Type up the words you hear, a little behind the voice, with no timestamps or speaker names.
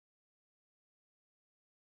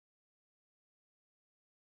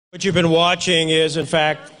What you've been watching is, in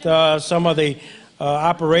fact, some of the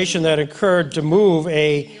operation that occurred to move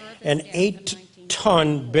an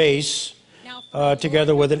 8-ton base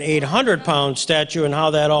together with an 800-pound statue, and how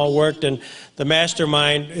that all worked. And the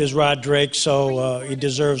mastermind is Rod Drake, so he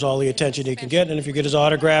deserves all the attention he can get. And if you get his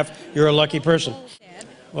autograph, you're a lucky person.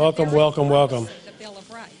 Welcome, welcome, welcome.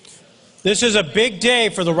 This is a big day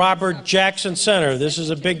for the Robert Jackson Center. This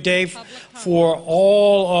is a big day for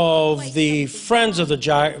all of the friends of the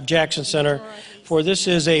Jackson Center, for this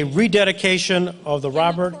is a rededication of the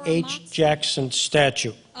Robert H. Jackson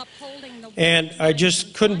statue. And I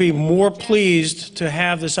just couldn't be more pleased to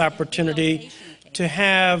have this opportunity to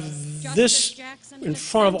have this in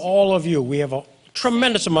front of all of you. We have a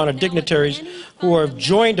tremendous amount of dignitaries who have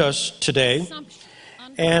joined us today,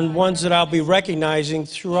 and ones that I'll be recognizing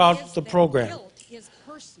throughout the program.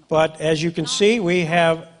 But as you can see, we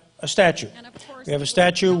have a statue. We have a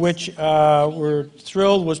statue which we're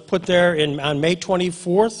thrilled was put there on May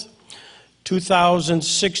 24th,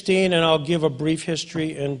 2016, and I'll give a brief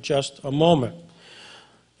history in just a moment.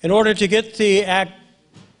 In order to get the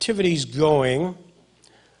activities going,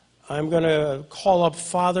 I'm going to call up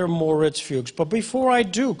Father Moritz Fuchs. But before I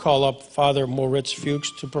do call up Father Moritz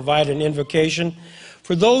Fuchs to provide an invocation,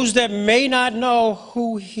 for those that may not know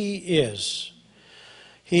who he is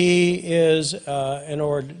an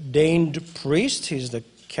ordained priest. He's the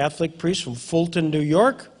Catholic priest from Fulton, New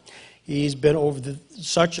York. He's been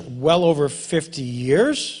well over 50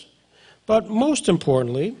 years. But most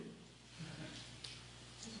importantly,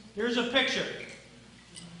 here's a picture.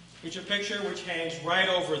 Here's a picture which hangs right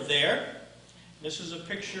over there. This is a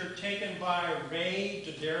picture taken by Ray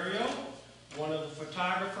Deddario, one of the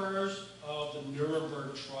photographers of the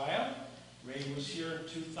Nuremberg trial. Ray was here in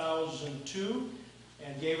 2002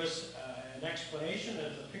 and gave us an explanation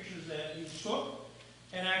of the pictures that he took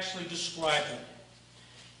and actually described them.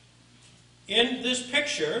 In this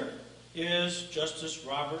picture is Justice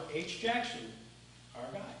Robert H. Jackson, our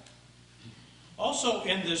guy. Also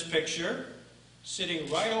in this picture, sitting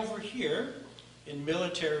right over here in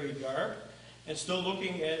military garb and still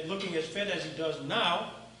looking as fit as he does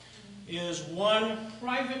now, is one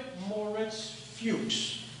Private Moritz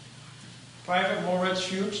Fuchs. Private Moritz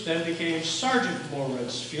Fuchs then became Sergeant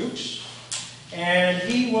Moritz Fuchs, and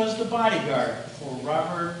he was the bodyguard for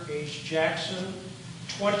Robert H. Jackson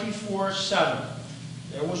 24/7.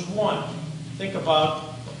 There was one. Think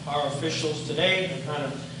about our officials today, the kind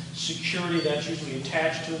of security that's usually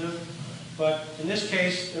attached to them, but in this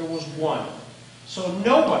case there was one. So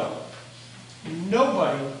nobody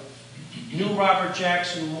knew Robert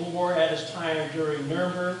Jackson more at his time during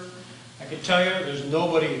Nuremberg. I can tell you there's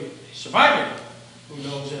nobody surviving who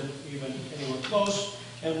knows it even anywhere close.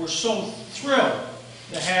 And we're so thrilled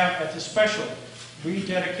to have at this special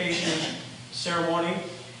rededication ceremony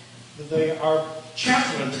our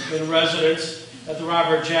chaplain in residence at the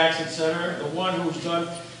Robert Jackson Center, the one who's done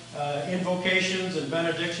invocations and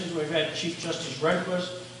benedictions. We've had Chief Justice Rehnquist,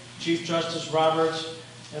 Chief Justice Roberts,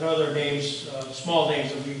 and other names, small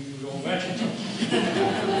names that we won't mention.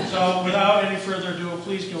 So without any further ado,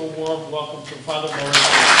 please give a warm welcome to Father Moritz.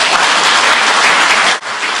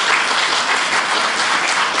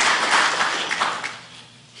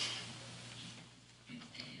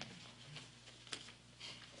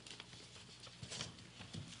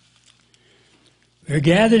 We're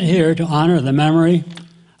gathered here to honor the memory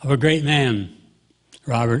of a great man,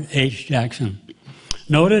 Robert H. Jackson,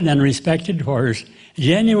 noted and respected for his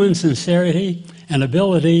genuine sincerity and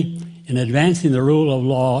ability in advancing the rule of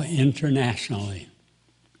law internationally.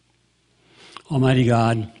 Almighty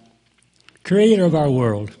God, creator of our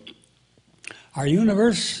world, our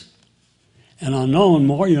universe, and unknown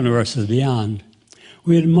more universes beyond,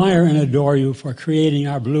 we admire and adore you for creating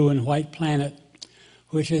our blue and white planet,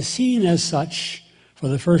 which is seen as such for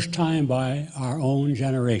the first time by our own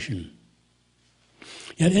generation.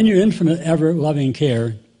 Yet in your infinite, ever-loving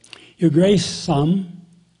care, you grace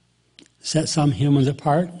set some humans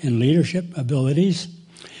apart in leadership abilities.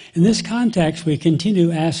 In this context, we continue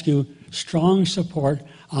to ask you strong support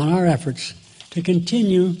on our efforts to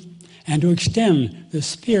continue and to extend the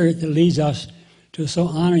spirit that leads us to so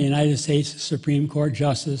honor United States Supreme Court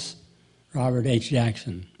Justice Robert H.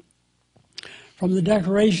 Jackson. From the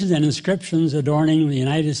decorations and inscriptions adorning the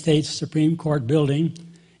United States Supreme Court building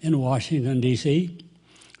in Washington, D.C.,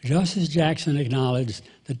 Justice Jackson acknowledged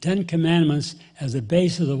the Ten Commandments as the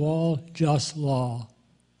basis of all just law,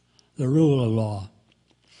 the rule of law.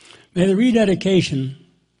 May the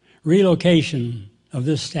relocation of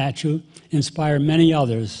this statue inspire many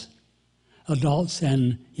others, adults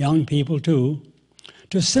and young people too,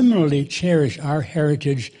 to similarly cherish our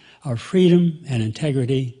heritage of freedom and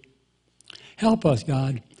integrity Help us,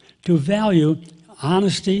 God, to value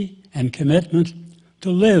honesty and commitment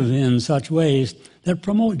to live in such ways that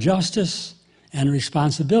promote justice and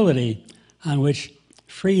responsibility on which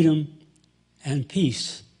freedom and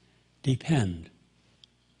peace depend.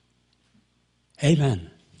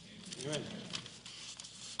 Amen. Amen.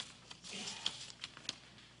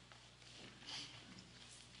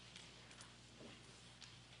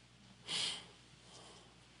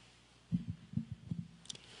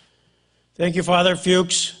 Thank you, Father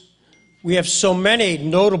Fuchs. We have so many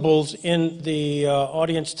notables in the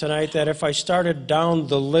audience tonight that if I started down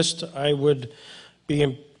the list, I would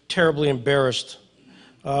be terribly embarrassed.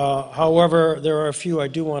 However, there are a few I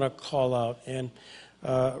do want to call out. And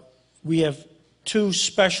we have two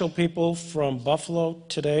special people from Buffalo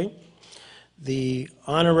today. The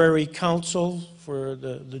honorary consul for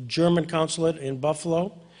the German consulate in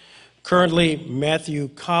Buffalo. Currently, Matthew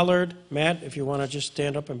Collard. Matt, if you want to just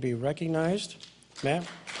stand up and be recognized. Matt.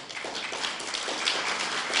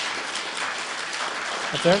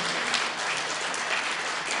 Up there.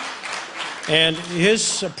 And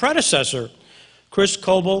his predecessor, Chris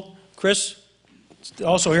Coble. Chris,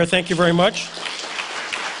 also here, thank you very much.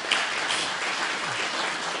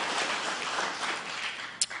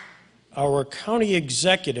 Our county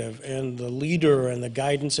executive and the leader and the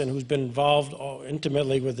guidance and who's been involved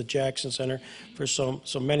intimately with the Jackson Center for so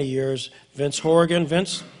many years, Vince Horrigan.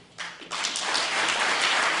 Vince?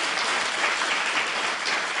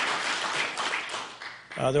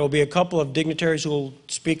 There will be a couple of dignitaries who will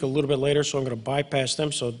speak a little bit later, so I'm going to bypass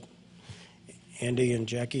them. So Andy and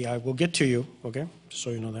Jackie, I will get to you, okay, just so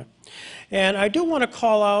you know that. And I do want to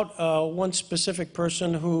call out one specific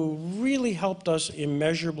person who really helped us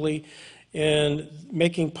immeasurably in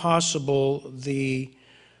making possible the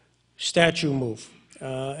statue move.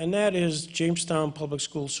 And that is Jamestown Public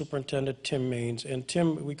School Superintendent Tim Maines. And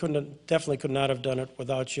Tim, we definitely could not have done it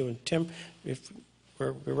without you. And Tim, if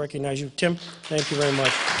we recognize you. Tim, thank you very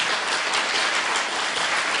much.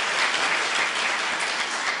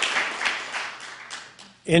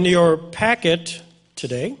 In your packet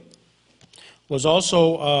today was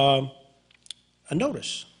also a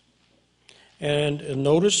notice, and a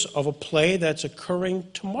notice of a play that's occurring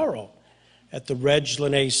tomorrow at the Reg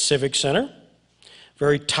Linné Civic Center.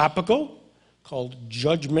 Very topical, called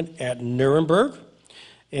Judgment at Nuremberg,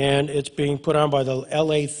 and it's being put on by the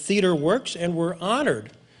LA Theater Works, and we're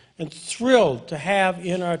honored and thrilled to have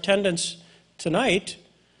in our attendance tonight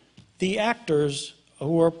the actors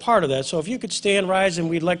who are part of that. So if you could stand, rise, and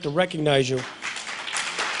we'd like to recognize you.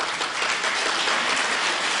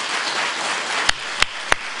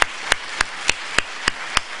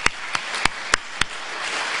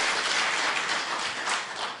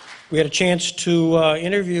 We had a chance to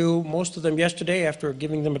interview most of them yesterday after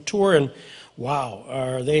giving them a tour, and wow,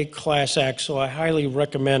 are they class acts. So I highly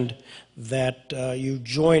recommend that you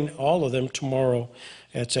join all of them tomorrow.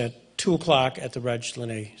 It's at 2 o'clock at the Reg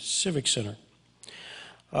Linné Civic Center.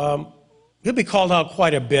 He'll be called out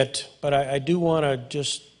quite a bit, but I do want to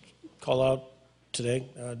just call out today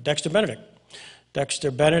Dexter Benedict. Dexter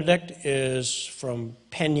Benedict is from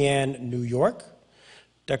Penn Yan, New York.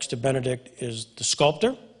 Dexter Benedict is the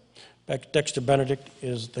sculptor. Dexter Benedict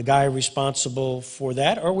is the guy responsible for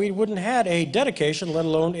that, or we wouldn't have had a dedication, let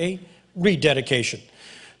alone a rededication.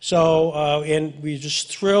 So, and we're just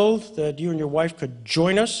thrilled that you and your wife could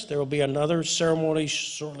join us. There will be another ceremony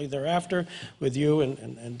shortly thereafter with you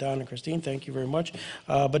and Don and Christine. Thank you very much.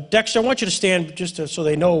 But Dexter, I want you to stand just so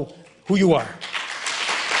they know who you are.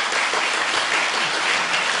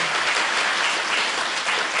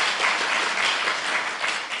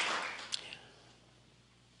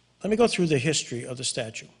 Let me go through the history of the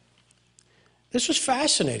statue. This was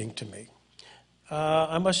fascinating to me.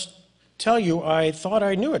 I must tell you, I thought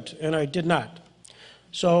I knew it, and I did not.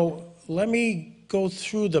 So let me go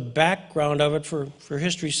through the background of it for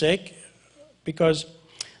history's sake, because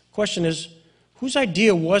the question is, whose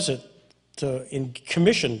idea was it to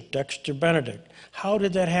commission Dexter Benedict? How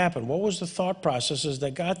did that happen? What was the thought processes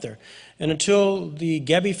that got there? And until the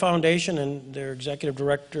Gebby Foundation and their executive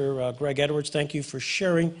director, Greg Edwards, thank you for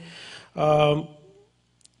sharing,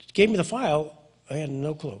 gave me the file, I had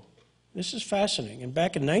no clue. This is fascinating. And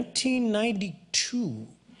back in 1992,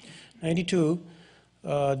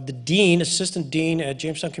 the dean, assistant dean at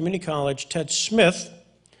Jamestown Community College, Ted Smith,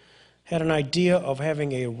 had an idea of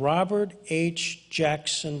having a Robert H.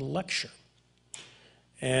 Jackson lecture.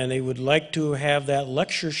 And they would like to have that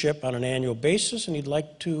lectureship on an annual basis, and he'd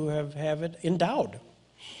like to have it endowed.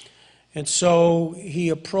 And so he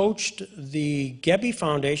approached the Gebby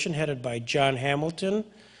Foundation, headed by John Hamilton,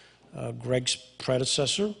 Greg's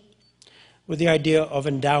predecessor, with the idea of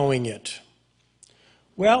endowing it.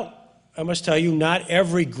 Well, I must tell you, not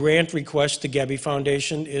every grant request to Gebby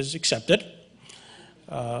Foundation is accepted.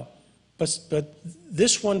 But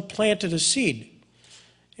this one planted a seed.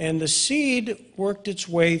 And the seed worked its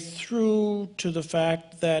way through to the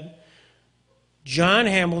fact that John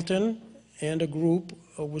Hamilton and a group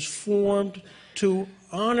was formed to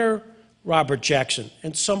honor Robert Jackson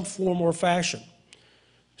in some form or fashion.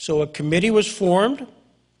 So a committee was formed,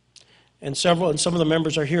 and some of the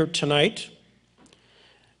members are here tonight,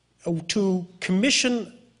 to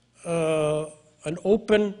commission an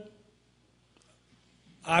open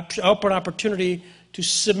opportunity to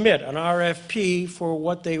submit an RFP for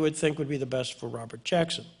what they would think would be the best for Robert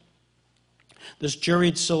Jackson. This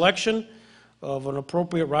juried selection of an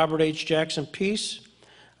appropriate Robert H. Jackson piece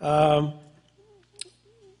was,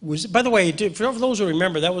 by the way, for those who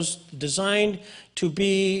remember, that was designed to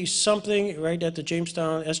be something right at the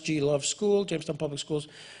Jamestown S.G. Love School, Jamestown Public Schools,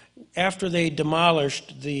 after they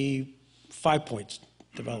demolished the 5 Points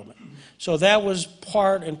development. So that was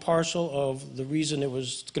part and parcel of the reason it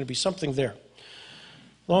was going to be something there.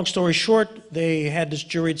 Long story short, they had this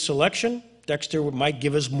juried selection. Dexter might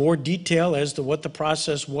give us more detail as to what the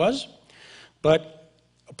process was, but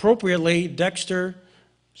appropriately, Dexter's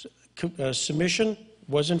submission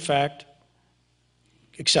was in fact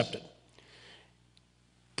accepted.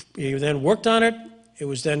 He then worked on it. It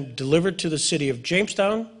was then delivered to the city of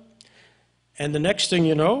Jamestown, and the next thing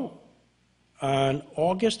you know, on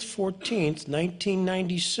August 14th,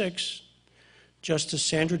 1996, Justice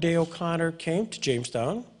Sandra Day O'Connor came to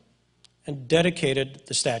Jamestown and dedicated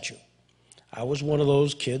the statue. I was one of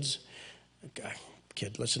those kids.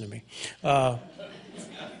 Kid, listen to me.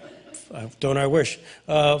 Don't I wish?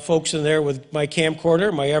 Folks in there with my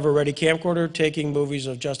camcorder, my ever-ready camcorder, taking movies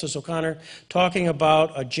of Justice O'Connor, talking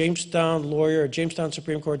about a Jamestown lawyer, a Jamestown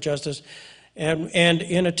Supreme Court justice, and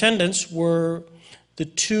in attendance were the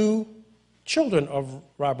two children of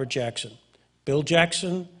Robert Jackson, Bill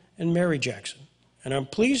Jackson and Mary Jackson. And I'm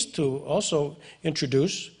pleased to also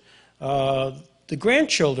introduce the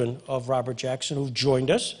grandchildren of Robert Jackson who've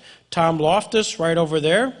joined us. Tom Loftus, right over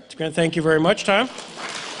there. Thank you very much, Tom.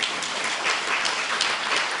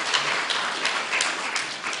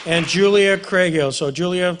 And Julia Craighill. So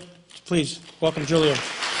Julia, please, welcome Julia.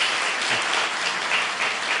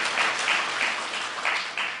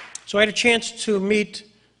 So I had a chance to meet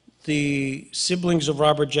the siblings of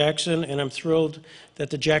Robert Jackson, and I'm thrilled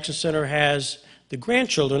that the Jackson Center has the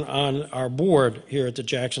grandchildren on our board here at the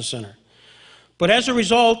Jackson Center. But as a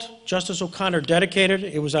result, Justice O'Connor dedicated,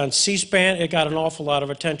 it was on C-SPAN, it got an awful lot of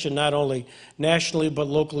attention, not only nationally but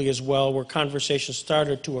locally as well, where conversations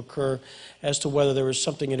started to occur as to whether there was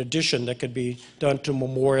something in addition that could be done to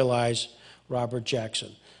memorialize Robert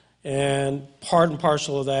Jackson. And part and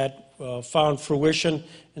parcel of that found fruition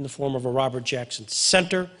in the form of a Robert Jackson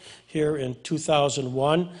Center here in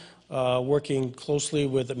 2001, working closely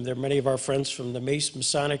with them. There are many of our friends from the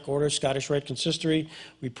Masonic Order, Scottish Rite Consistory.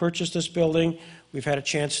 We purchased this building. We've had a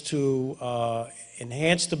chance to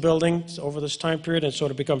enhance the building over this time period, and so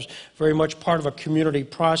it becomes very much part of a community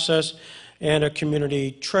process and a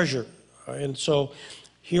community treasure. And so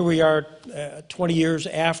here we are 20 years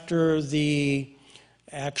after the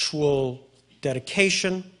actual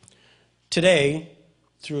dedication. Today,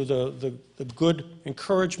 through the good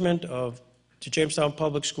encouragement of the Jamestown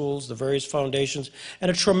Public Schools, the various foundations, and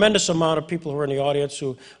a tremendous amount of people who are in the audience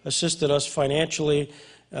who assisted us financially,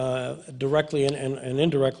 directly and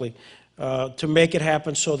indirectly, to make it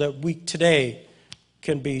happen so that we today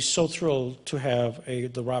can be so thrilled to have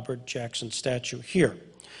the Robert Jackson statue here.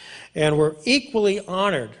 And we're equally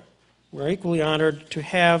honored to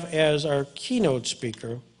have as our keynote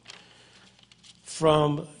speaker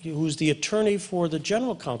who's the attorney for the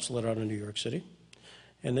General Consulate out of New York City.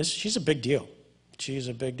 And she's a big deal. She's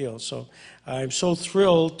a big deal. So I'm so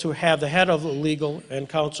thrilled to have the head of the legal and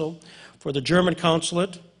counsel for the German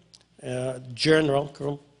Consulate German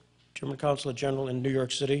Consulate General in New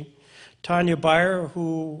York City, Tanya Beyer,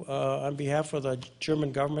 who on behalf of the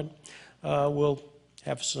German government will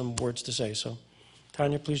have some words to say. So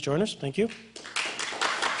Tanya, please join us. Thank you.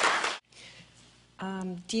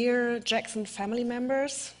 Dear Jackson family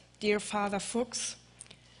members, dear Father Fuchs,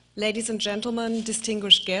 ladies and gentlemen,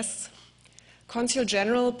 distinguished guests, Consul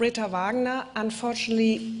General Britta Wagner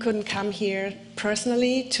unfortunately couldn't come here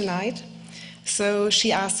personally tonight, so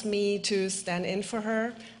she asked me to stand in for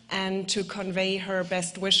her and to convey her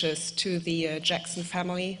best wishes to the Jackson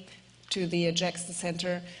family, to the Jackson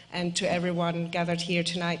Center, and to everyone gathered here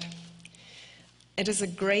tonight. It is a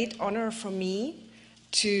great honor for me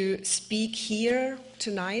to speak here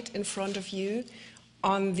tonight in front of you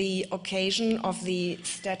on the occasion of the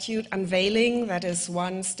statute unveiling, that is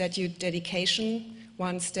one statute dedication,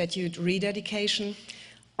 one statute rededication,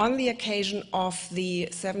 on the occasion of the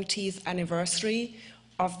 70th anniversary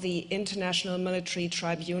of the International Military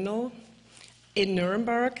Tribunal in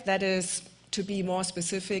Nuremberg, that is, to be more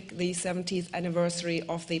specific, the 70th anniversary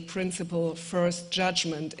of the principal first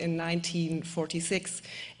judgment in 1946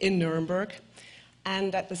 in Nuremberg,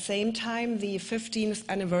 and at the same time the 15th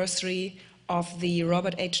anniversary of the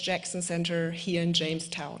Robert H. Jackson Center here in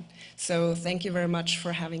Jamestown. So thank you very much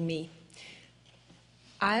for having me.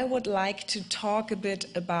 I would like to talk a bit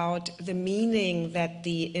about the meaning that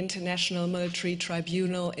the International Military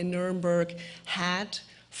Tribunal in Nuremberg had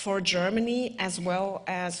for Germany as well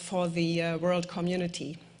as for the world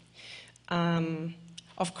community.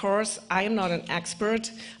 Of course, I am not an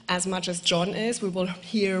expert as much as John is. We will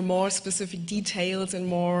hear more specific details and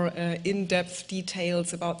more in-depth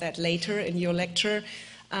details about that later in your lecture.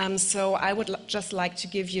 So I would just like to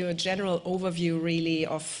give you a general overview, really,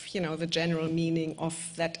 of the general meaning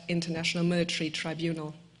of that International Military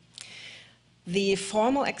Tribunal. The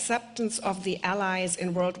formal acceptance of the Allies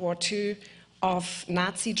in World War II of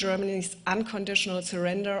Nazi Germany's unconditional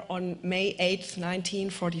surrender on May 8,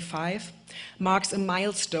 1945, marks a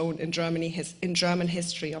milestone in German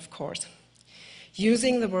history, of course.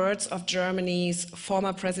 Using the words of Germany's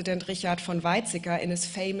former President Richard von Weizsäcker in his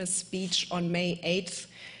famous speech on May 8,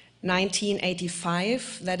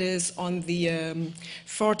 1985, that is on the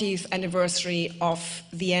 40th anniversary of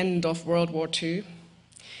the end of World War II,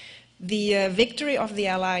 the victory of the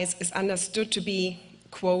Allies is understood to be,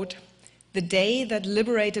 quote, "the day that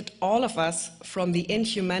liberated all of us from the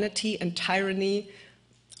inhumanity and tyranny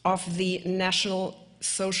of the National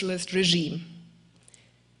Socialist regime."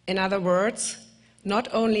 In other words, not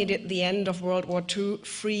only did the end of World War II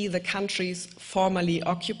free the countries formerly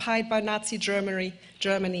occupied by Nazi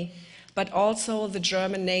Germany, but also the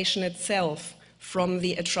German nation itself from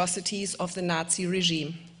the atrocities of the Nazi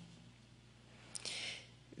regime.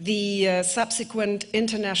 The subsequent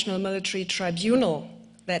International Military Tribunal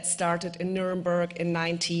that started in Nuremberg in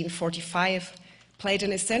 1945 played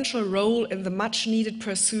an essential role in the much-needed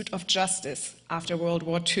pursuit of justice after World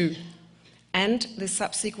War II and the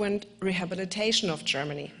subsequent rehabilitation of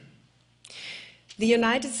Germany. The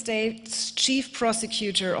United States Chief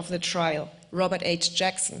Prosecutor of the trial, Robert H.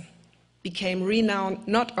 Jackson, became renowned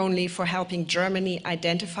not only for helping Germany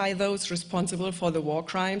identify those responsible for the war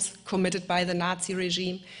crimes committed by the Nazi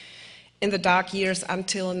regime in the dark years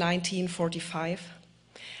until 1945,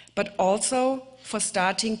 but also for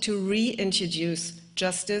starting to reintroduce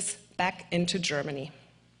justice back into Germany.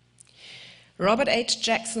 Robert H.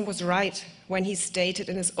 Jackson was right when he stated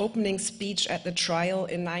in his opening speech at the trial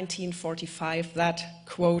in 1945 that,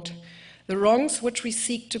 quote, "the wrongs which we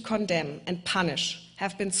seek to condemn and punish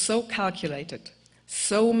have been so calculated,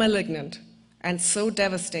 so malignant, and so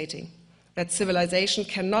devastating that civilization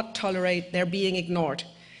cannot tolerate their being ignored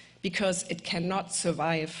because it cannot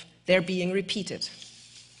survive their being repeated."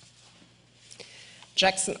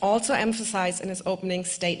 Jackson also emphasized in his opening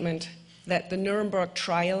statement that the Nuremberg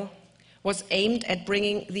trial was aimed at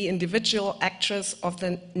bringing the individual actors of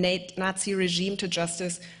the Nazi regime to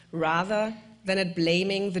justice rather than at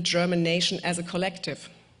blaming the German nation as a collective.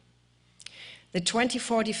 The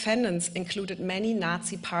 24 defendants included many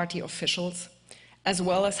Nazi party officials as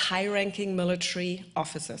well as high-ranking military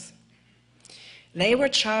officers. They were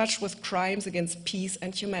charged with crimes against peace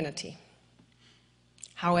and humanity.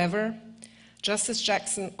 However, Justice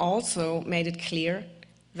Jackson also made it clear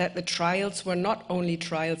that the trials were not only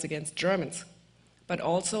trials against Germans, but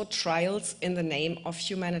also trials in the name of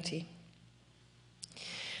humanity.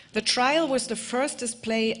 The trial was the first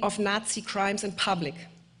display of Nazi crimes in public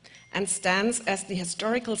and stands as the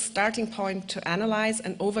historical starting point to analyze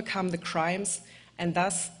and overcome the crimes and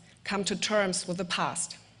thus come to terms with the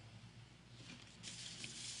past.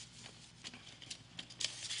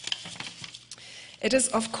 It is,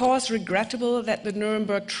 of course, regrettable that the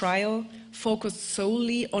Nuremberg trial focused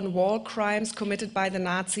solely on war crimes committed by the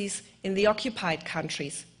Nazis in the occupied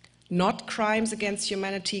countries, not crimes against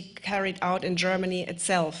humanity carried out in Germany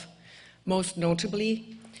itself, most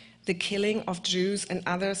notably the killing of Jews and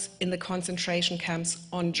others in the concentration camps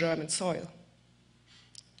on German soil.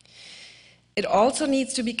 It also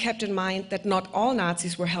needs to be kept in mind that not all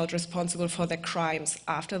Nazis were held responsible for their crimes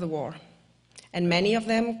after the war, and many of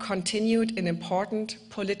them continued in important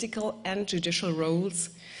political and judicial roles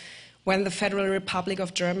when the Federal Republic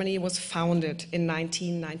of Germany was founded in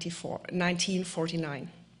 1949.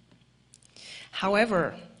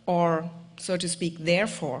 However, or so to speak,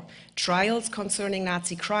 therefore, trials concerning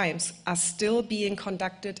Nazi crimes are still being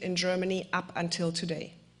conducted in Germany up until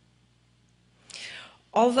today.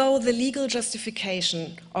 Although the legal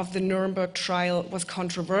justification of the Nuremberg trial was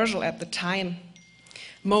controversial at the time,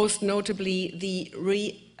 most notably the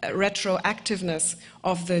retroactiveness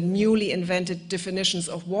of the newly invented definitions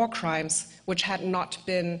of war crimes, which had not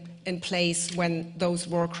been in place when those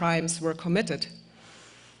war crimes were committed,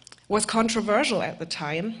 was controversial at the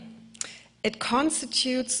time, it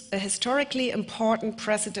constitutes a historically important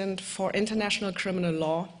precedent for international criminal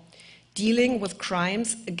law dealing with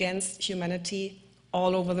crimes against humanity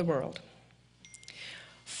all over the world.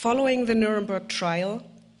 Following the Nuremberg trial,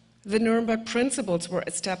 the Nuremberg Principles were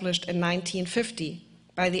established in 1950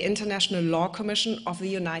 by the International Law Commission of the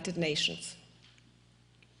United Nations.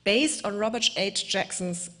 Based on Robert H.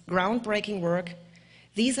 Jackson's groundbreaking work,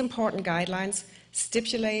 these important guidelines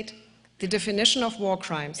stipulate the definition of war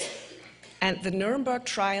crimes, and the Nuremberg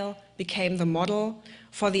trial became the model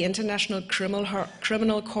for the International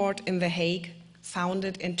Criminal Court in The Hague,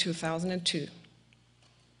 founded in 2002.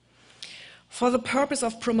 For the purpose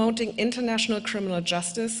of promoting international criminal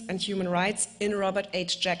justice and human rights in Robert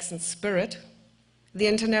H. Jackson's spirit, the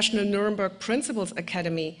International Nuremberg Principles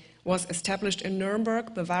Academy was established in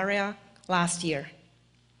Nuremberg, Bavaria, last year.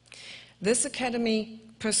 This academy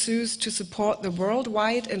pursues to support the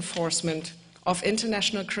worldwide enforcement of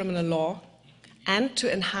international criminal law and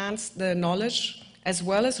to enhance the knowledge as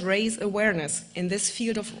well as raise awareness in this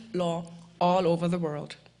field of law all over the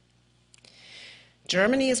world.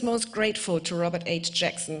 Germany is most grateful to Robert H.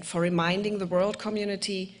 Jackson for reminding the world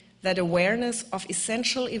community that awareness of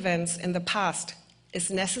essential events in the past is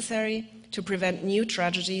necessary to prevent new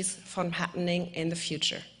tragedies from happening in the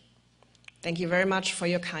future. Thank you very much for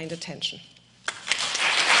your kind attention.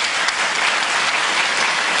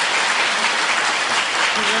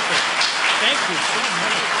 Terrific. Thank you so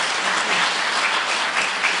much.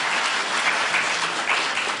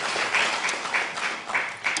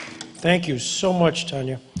 Thank you so much,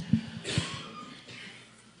 Tanya.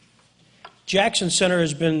 Jackson Center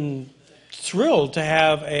has been thrilled to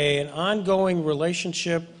have an ongoing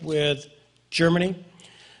relationship with Germany.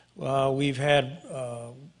 We've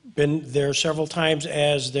been there several times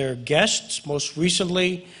as their guests, most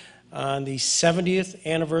recently on the 70th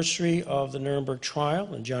anniversary of the Nuremberg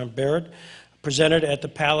trial, and John Barrett presented at the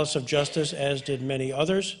Palace of Justice, as did many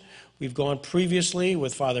others. We've gone previously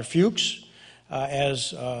with Father Fuchs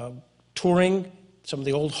as touring some of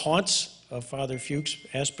the old haunts of Father Fuchs'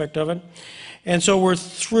 aspect of it. And so we're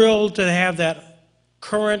thrilled to have that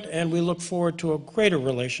current, and we look forward to a greater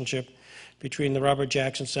relationship between the Robert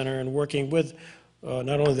Jackson Center and working with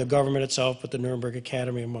not only the government itself, but the Nuremberg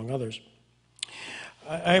Academy, among others.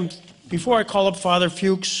 Before I call up Father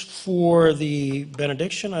Fuchs for the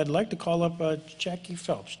benediction, I'd like to call up Jackie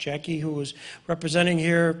Phelps. Jackie, who is representing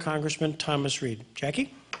here Congressman Thomas Reed.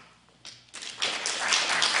 Jackie?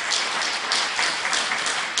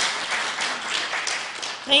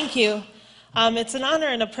 Thank you. It's an honor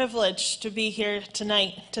and a privilege to be here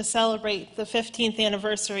tonight to celebrate the 15th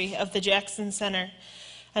anniversary of the Jackson Center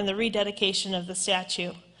and the rededication of the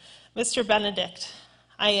statue. Mr. Benedict,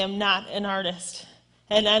 I am not an artist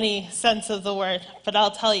in any sense of the word, but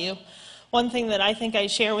I'll tell you, one thing that I think I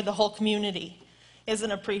share with the whole community is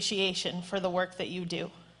an appreciation for the work that you do.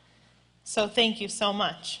 So thank you so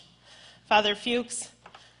much. Father Fuchs,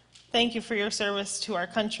 thank you for your service to our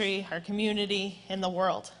country, our community, and the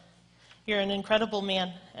world. You're an incredible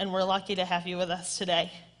man, and we're lucky to have you with us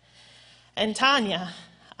today. And Tanya,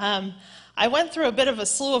 I went through a bit of a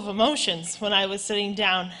slew of emotions when I was sitting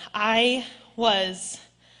down. I was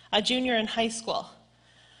a junior in high school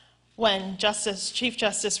when Chief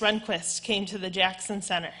Justice Rehnquist came to the Jackson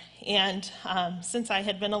Center. And since I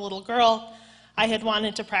had been a little girl, I had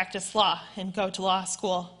wanted to practice law and go to law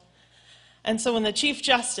school. And so when the Chief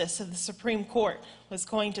Justice of the Supreme Court was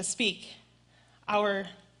going to speak, our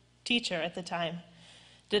teacher at the time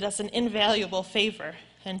did us an invaluable favor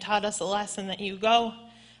and taught us a lesson that you go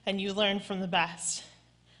and you learn from the best.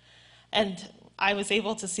 And I was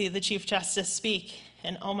able to see the Chief Justice speak,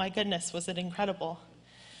 and oh my goodness, was it incredible.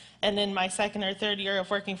 And in my second or third year of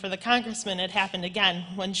working for the congressman, it happened again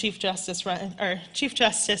when Chief Justice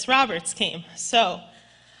Roberts came. So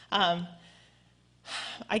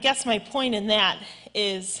I guess my point in that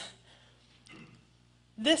is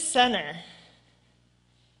this center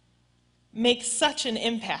makes such an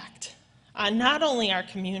impact on not only our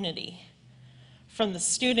community, from the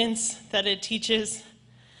students that it teaches,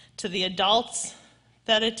 to the adults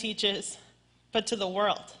that it teaches, but to the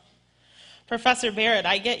world. Professor Barrett,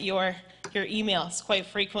 I get your emails quite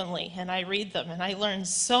frequently, and I read them, and I learn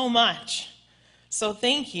so much. So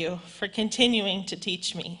thank you for continuing to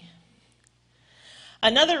teach me.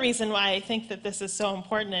 Another reason why I think that this is so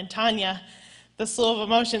important, and Tanya, the Slough of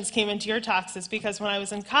Emotions came into your talks, is because when I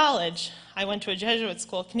was in college, I went to a Jesuit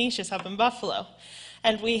school, Canisius, up in Buffalo,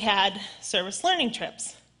 and we had service learning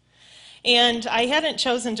trips. And I hadn't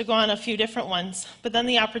chosen to go on a few different ones, but then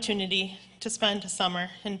the opportunity to spend a summer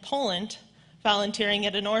in Poland volunteering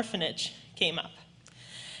at an orphanage came up.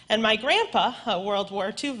 And my grandpa, a World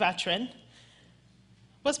War II veteran,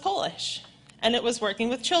 was Polish, and it was working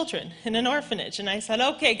with children in an orphanage. And I said,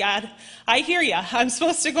 okay, God, I hear you. I'm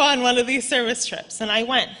supposed to go on one of these service trips. And I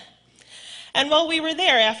went. And while we were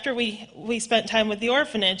there, after we spent time with the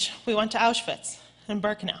orphanage, we went to Auschwitz and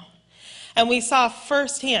Birkenau. And we saw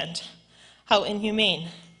firsthand how inhumane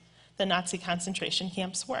the Nazi concentration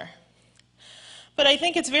camps were. But I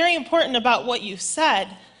think it's very important about what you said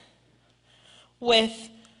with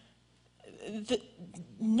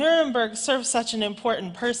Nuremberg served such an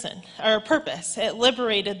important purpose. It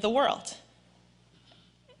liberated the world.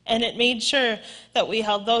 And it made sure that we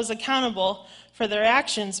held those accountable for their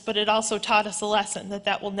actions, but it also taught us a lesson that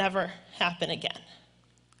that will never happen again.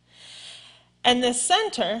 And this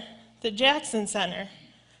center, the Jackson Center,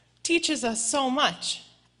 teaches us so much.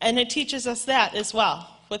 And it teaches us that as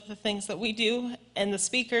well, with the things that we do and the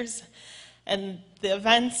speakers and the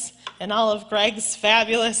events and all of Greg's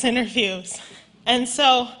fabulous interviews. And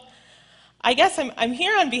so I guess I'm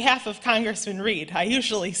here on behalf of Congressman Reed. I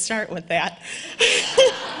usually start with that.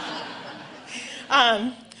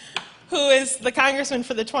 Who is the congressman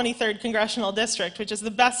for the 23rd Congressional District, which is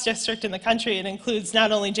the best district in the country. It includes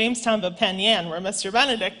not only Jamestown, but Penn Yan, where Mr.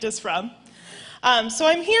 Benedict is from. So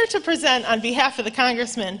I'm here to present on behalf of the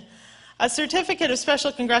congressman a certificate of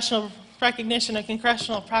special congressional recognition, a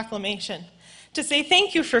congressional proclamation, to say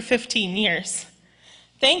thank you for 15 years.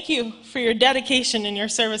 Thank you for your dedication and your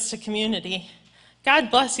service to community.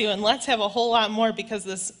 God bless you, and let's have a whole lot more, because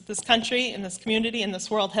this country and this community and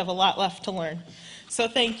this world have a lot left to learn. So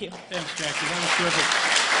thank you. Thanks, Jackie. That was terrific.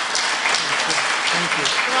 Thank you.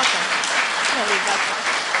 You're welcome. I'm gonna leave that there.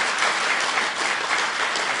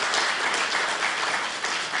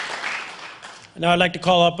 Now I'd like to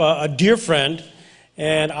call up a dear friend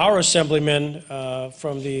and our assemblyman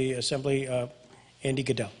from the Assembly, Andy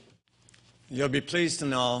Goodell. You'll be pleased to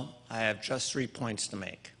know I have just 3 points to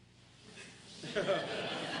make.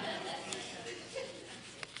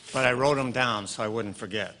 But I wrote them down so I wouldn't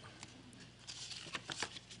forget.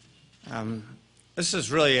 This is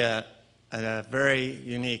really a very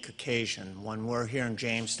unique occasion when we're here in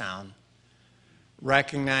Jamestown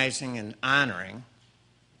recognizing and honoring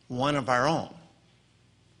one of our own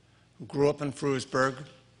who grew up in Frewsburg,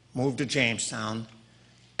 moved to Jamestown,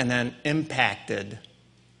 and then impacted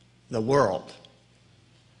the world.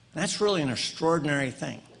 And that's really an extraordinary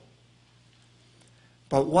thing.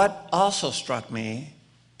 But what also struck me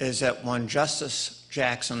is that when Justice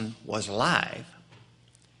Jackson was alive,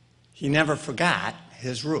 he never forgot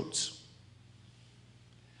his roots.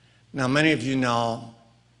 Now, many of you know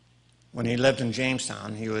when he lived in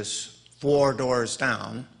Jamestown, he was 4 doors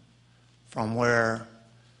down from where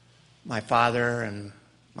my father and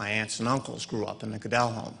my aunts and uncles grew up in the Goodell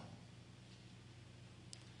home.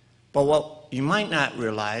 But what you might not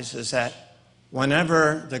realize is that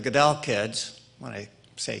whenever the Goodell kids, when I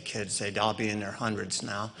say kids, they'd all be in their hundreds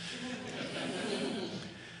now,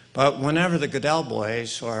 but whenever the Goodell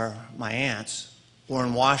boys or my aunts were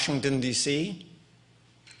in Washington, D.C.,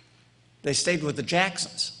 they stayed with the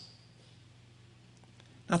Jacksons.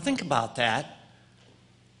 Now think about that.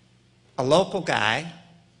 A local guy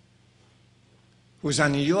who's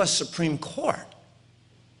on the U.S. Supreme Court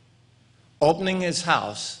opening his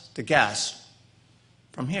house to guests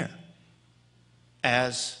from here,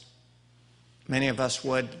 as many of us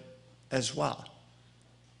would as well.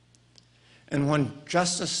 And when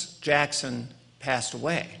Justice Jackson passed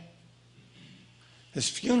away, his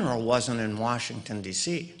funeral wasn't in Washington,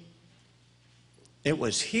 D.C. It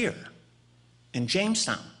was here in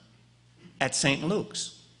Jamestown at St.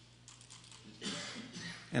 Luke's.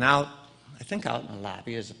 And I think out in the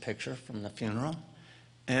lobby is a picture from the funeral.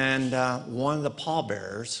 And one of the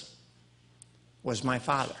pallbearers was my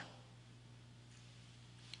father.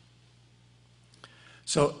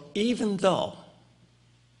 So even though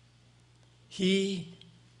he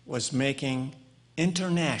was making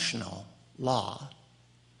international law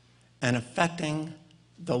and affecting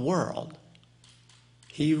the world,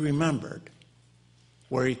 he remembered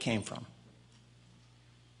where he came from.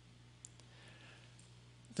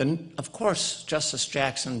 Then, of course, Justice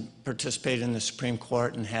Jackson participated in the Supreme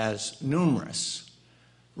Court and has numerous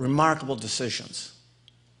remarkable decisions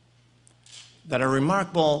that are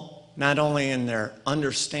remarkable not only in their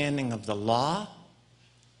understanding of the law,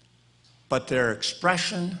 but their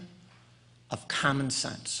expression of common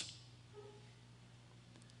sense.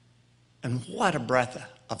 And what a breath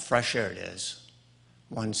of fresh air it is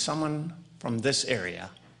when someone from this area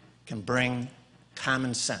can bring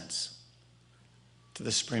common sense to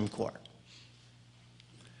the Supreme Court.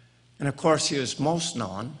 And of course, he is most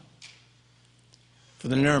known for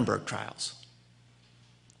the Nuremberg trials.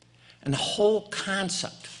 And the whole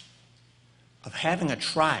concept of having a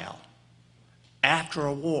trial after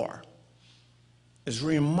a war is a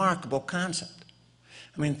remarkable concept.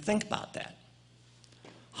 I mean, think about that.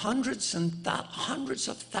 Hundreds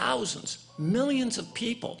of thousands, millions of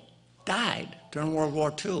people died during World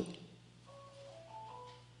War II.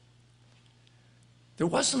 There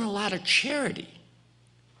wasn't a lot of charity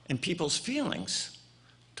in people's feelings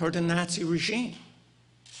toward the Nazi regime.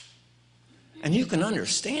 And you can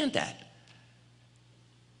understand that.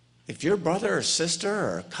 If your brother or sister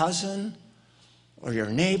or cousin or your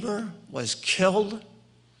neighbor was killed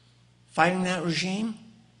fighting that regime,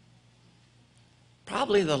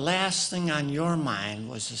 probably the last thing on your mind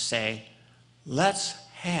was to say, let's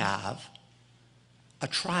have a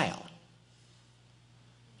trial.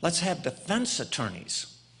 Let's have defense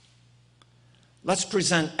attorneys. Let's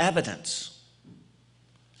present evidence.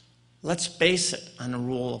 Let's base it on the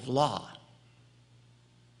rule of law.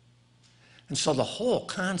 And so the whole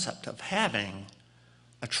concept of having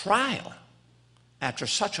a trial after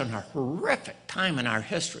such a horrific time in our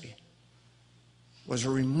history was a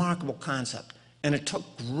remarkable concept. And it took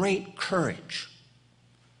great courage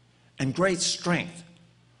and great strength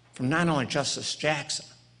from not only Justice Jackson,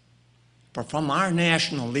 but from our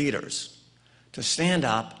national leaders to stand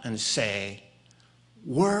up and say,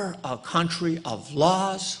 we're a country of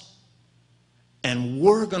laws, and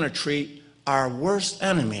we're going to treat our worst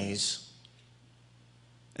enemies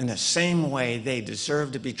in the same way they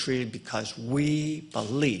deserve to be treated, because we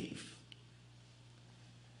believe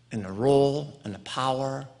in the role and the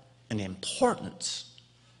power and the importance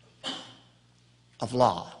of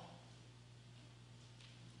law.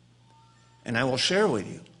 And I will share with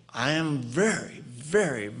you, I am very,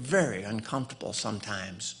 very, very uncomfortable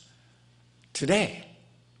sometimes today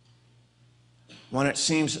when it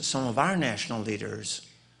seems that some of our national leaders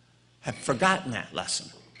have forgotten that lesson.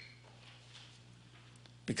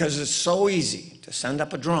 Because it's so easy to send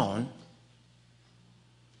up a drone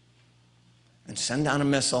and send down a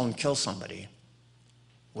missile and kill somebody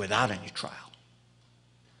without any trial,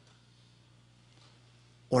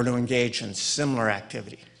 or to engage in similar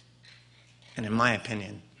activity. And in my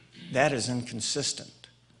opinion, that is inconsistent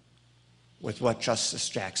with what Justice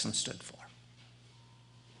Jackson stood for.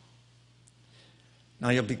 Now,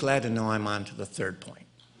 you'll be glad to know I'm on to the third point.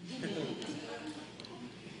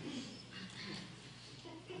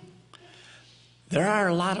 There are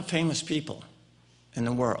a lot of famous people in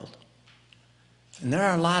the world, and there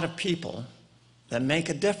are a lot of people that make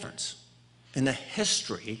a difference in the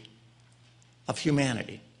history of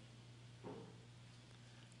humanity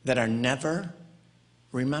that are never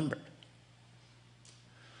remembered,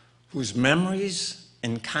 whose memories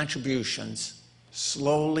and contributions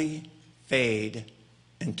slowly fade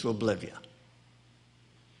into oblivion.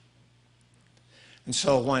 And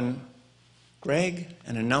so when Greg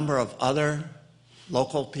and a number of other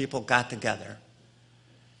local people got together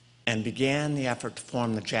and began the effort to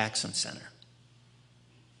form the Jackson Center,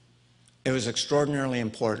 it was extraordinarily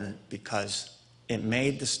important because it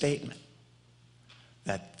made the statement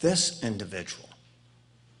that this individual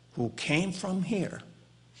who came from here,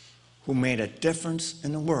 who made a difference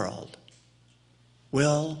in the world,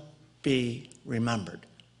 will be remembered.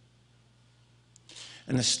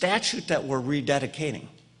 And the statute that we're rededicating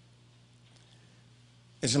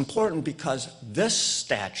is important because this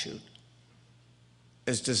statute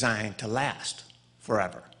is designed to last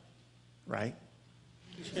forever, right?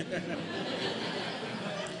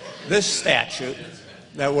 This statute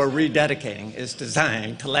that we're rededicating is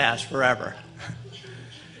designed to last forever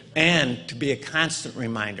and to be a constant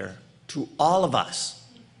reminder to all of us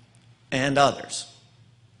and others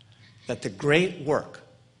that the great work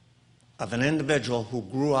of an individual who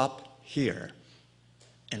grew up here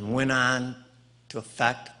and went on to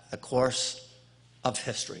affect the course of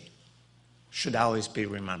history should always be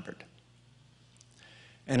remembered.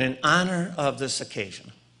 And in honor of this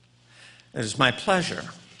occasion, it is my pleasure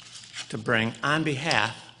to bring, on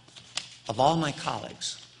behalf of all my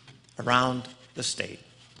colleagues around the state,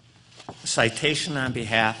 a citation on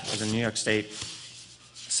behalf of the New York State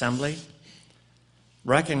Assembly,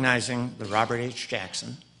 recognizing the Robert H.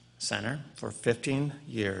 Jackson Center for 15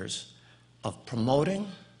 years of promoting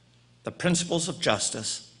the principles of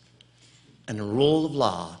justice and the rule of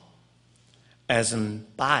law as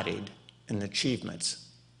embodied in the achievements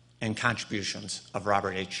and contributions of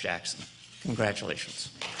Robert H. Jackson.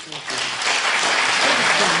 Congratulations.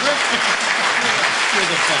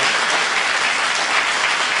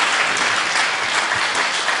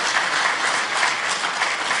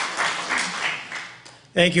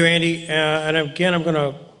 Thank you, Andy. And again, I'm going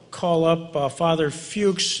to call up Father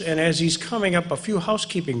Fuchs, and as he's coming up, a few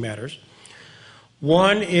housekeeping matters.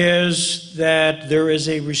 One is that there is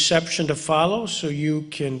a reception to follow, so you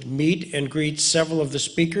can meet and greet several of the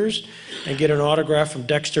speakers and get an autograph from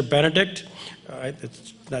Dexter Benedict.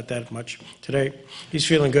 It's not that much today. He's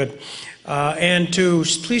feeling good. And to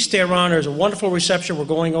please stay around. There's a wonderful reception. We're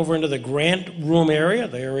going over into the Grant Room area,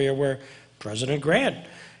 the area where President Grant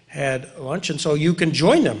had lunch, and so you can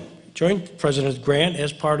join them. Join President Grant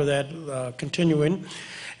as part of that continuing.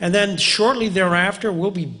 And then shortly thereafter,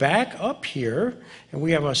 we'll be back up here, and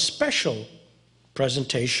we have a special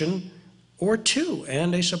presentation or two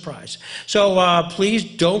and a surprise. So please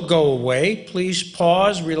don't go away. Please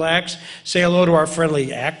pause, relax, say hello to our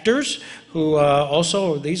friendly actors who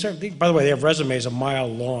also, by the way, they have resumes a mile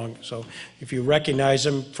long. So if you recognize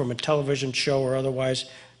them from a television show or otherwise,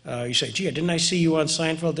 you say, gee, didn't I see you on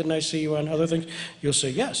Seinfeld? Didn't I see you on other things? You'll say,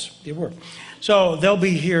 yes, you were. So they'll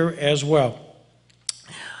be here as well.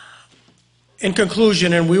 In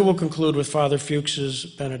conclusion, and we will conclude with Father Fuchs's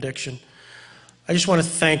benediction, I just want to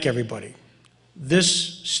thank everybody.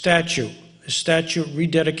 This statue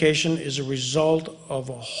rededication, is a result of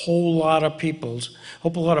a whole lot of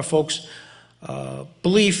folks'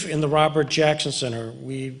 belief in the Robert Jackson Center.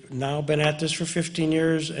 We've now been at this for 15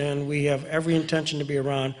 years, and we have every intention to be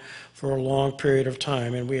around for a long period of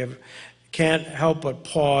time. And we can't help but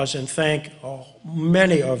pause and thank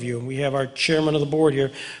many of you. We have our chairman of the board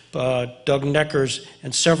here, Doug Neckers,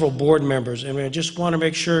 and several board members. And I just want to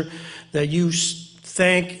make sure that you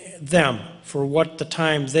thank them for what the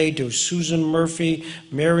time they do. Susan Murphy,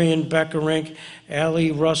 Marion Beckerink,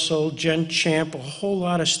 Allie Russell, Jen Champ, a whole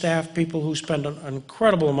lot of staff people who spend an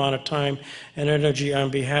incredible amount of time and energy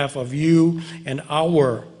on behalf of you and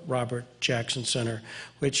our Robert Jackson Center,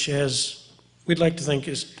 which we'd like to think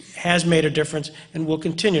has made a difference and will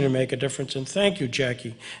continue to make a difference. And thank you,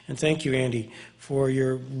 Jackie, and thank you, Andy, for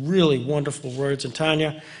your really wonderful words. And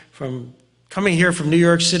Tanya, from coming here from New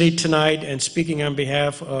York City tonight and speaking on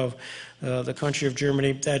behalf of the country of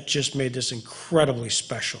Germany, that just made this incredibly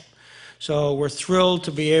special. So we're thrilled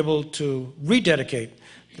to be able to rededicate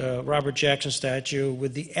the Robert Jackson statue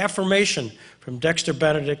with the affirmation from Dexter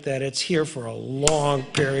Benedict that it's here for a long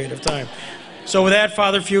period of time. So with that,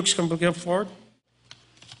 Father Fuchs, come forward.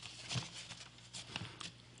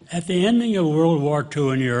 At the ending of World War II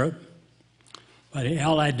in Europe, by the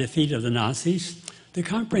Allied defeat of the Nazis, the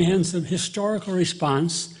comprehensive historical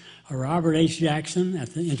response of Robert H. Jackson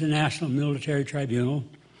at the International Military Tribunal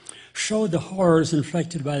showed the horrors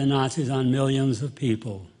inflicted by the Nazis on millions of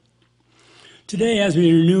people. Today, as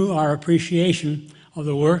we renew our appreciation of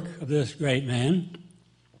the work of this great man,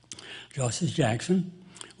 Justice Jackson,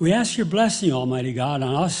 we ask your blessing, Almighty God,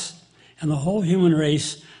 on us and the whole human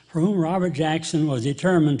race for whom Robert Jackson was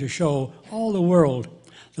determined to show all the world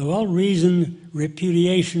the well-reasoned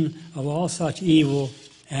repudiation of all such evil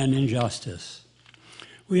and injustice.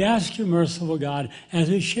 We ask you, merciful God, as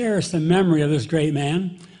we cherish the memory of this great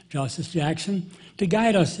man, Justice Jackson, to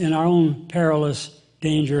guide us in our own perilous,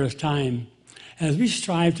 dangerous time, as we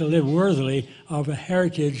strive to live worthily of a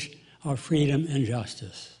heritage of freedom and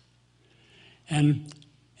justice. And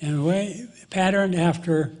in a way, patterned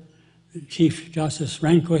after Chief Justice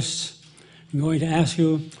Rehnquist, I'm going to ask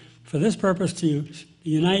you for this purpose to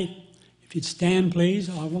unite. If you'd stand, please,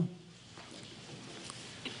 Alva.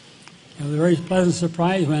 It was a very pleasant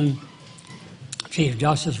surprise when Chief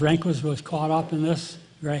Justice Rehnquist was caught up in this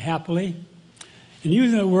very happily. And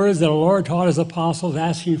using the words that the Lord taught his apostles,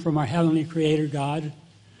 asking from our heavenly Creator God,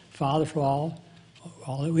 Father, for all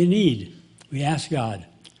that we need, we ask God.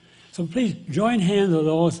 So please join hands with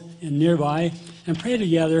those nearby and pray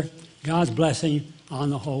together God's blessing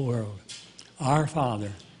on the whole world. Our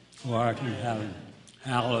Father, who art in heaven,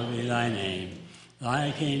 hallowed be thy name.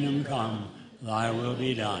 Thy kingdom come, thy will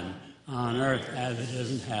be done, on earth as it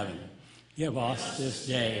is in heaven. Give us this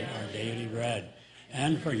day our daily bread,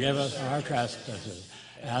 and forgive us our trespasses,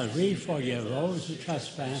 as we forgive those who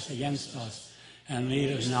trespass against us. And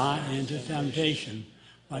lead us not into temptation,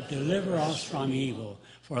 but deliver us from evil.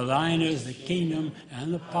 For thine is the kingdom,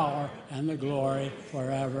 and the power, and the glory,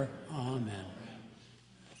 forever. Amen.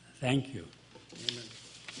 Thank you.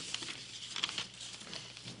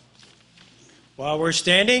 While we're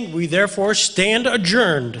standing, we therefore stand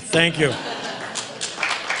adjourned. Thank you.